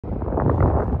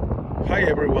Hi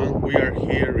everyone, we are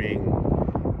here in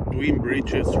Twin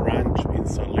Bridges Ranch in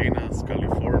Salinas,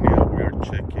 California. We are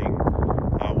checking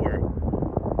our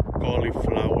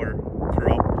cauliflower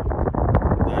crop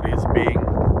that is being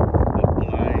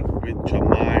applied with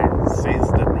chamine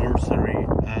since the nursery,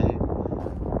 and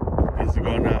is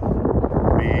gonna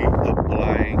be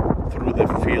applying through the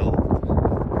field,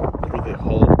 through the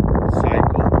whole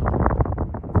cycle.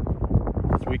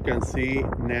 As we can see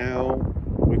now,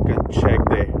 we can check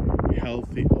the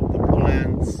healthy of the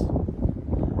plants.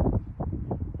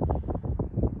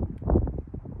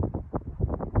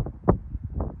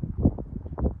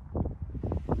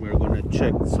 We're going to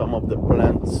check some of the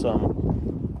plants,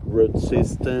 some root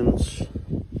systems.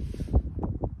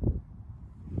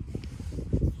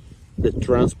 The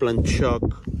transplant shock,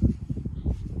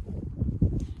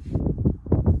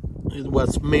 it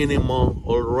was minimal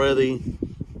already.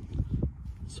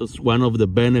 So it's one of the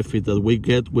benefits that we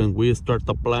get when we start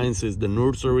applying is the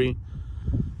nursery.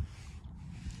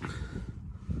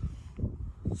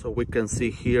 So we can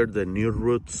see here the new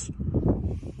roots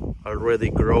already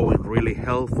growing really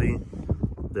healthy.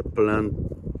 The plant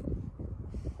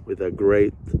with a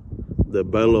great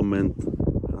development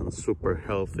and super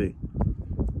healthy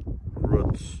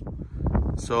roots.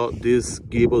 So this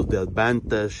gives us the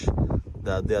advantage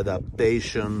that the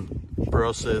adaptation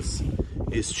process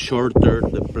is shorter.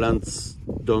 The plants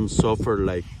don't suffer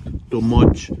like too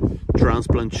much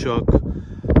transplant shock,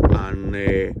 and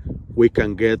we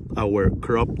can get our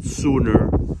crop sooner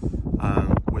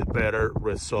and with better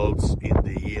results in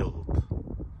the yield.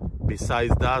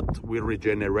 Besides that, we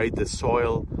regenerate the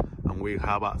soil and we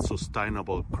have a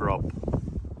sustainable crop.